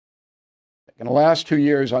In the last 2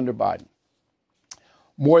 years under Biden,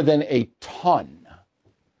 more than a ton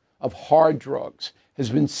of hard drugs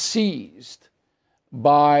has been seized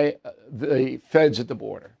by the feds at the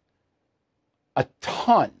border. A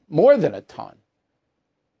ton, more than a ton.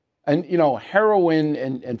 And, you know, heroin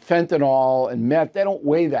and fentanyl and meth, they don't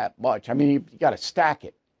weigh that much. I mean, you got to stack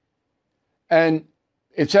it. And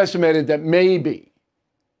it's estimated that maybe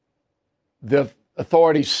the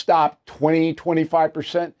authorities stopped 20,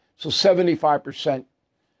 25%. So 75%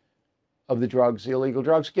 of the drugs, the illegal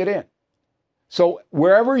drugs, get in. So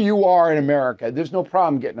wherever you are in America, there's no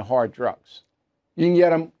problem getting hard drugs. You can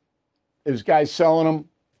get them. There's guys selling them.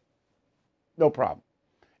 No problem.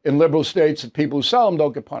 In liberal states, the people who sell them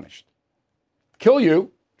don't get punished. Kill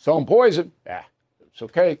you, sell them poison, it's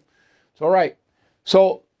okay. It's all right.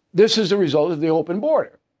 So this is the result of the open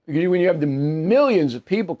border. When you have the millions of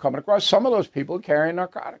people coming across, some of those people are carrying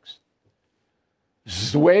narcotics. This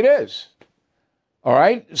is the way it is. All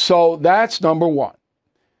right? So that's number one.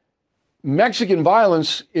 Mexican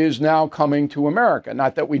violence is now coming to America.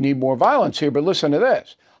 Not that we need more violence here, but listen to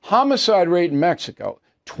this. Homicide rate in Mexico,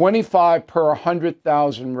 25 per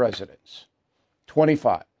 100,000 residents.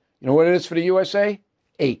 25. You know what it is for the USA?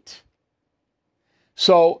 8.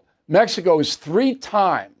 So Mexico is 3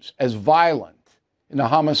 times as violent in the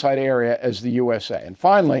homicide area as the USA. And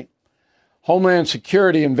finally, Homeland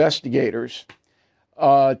Security investigators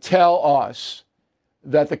tell us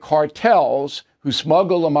that the cartels who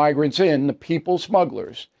smuggle the migrants in, the people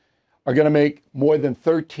smugglers, are going to make more than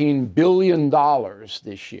 $13 billion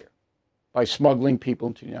this year by smuggling people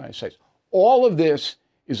into the United States. All of this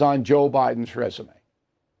is on Joe Biden's resume.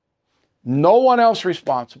 No one else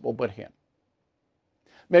responsible but him.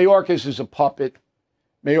 Mayorkas is a puppet.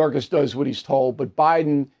 Mayorkas does what he's told, but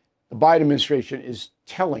the Biden administration is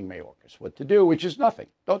telling Mayorkas what to do, which is nothing.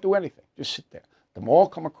 Don't do anything. Just sit there. Them all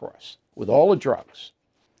come across with all the drugs.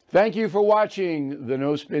 Thank you for watching the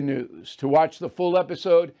No Spin News. To watch the full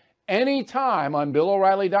episode anytime on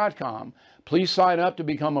BillO'Reilly.com, please sign up to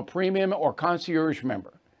become a premium or concierge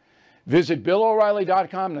member. Visit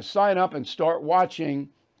BillO'Reilly.com to sign up and start watching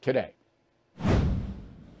today.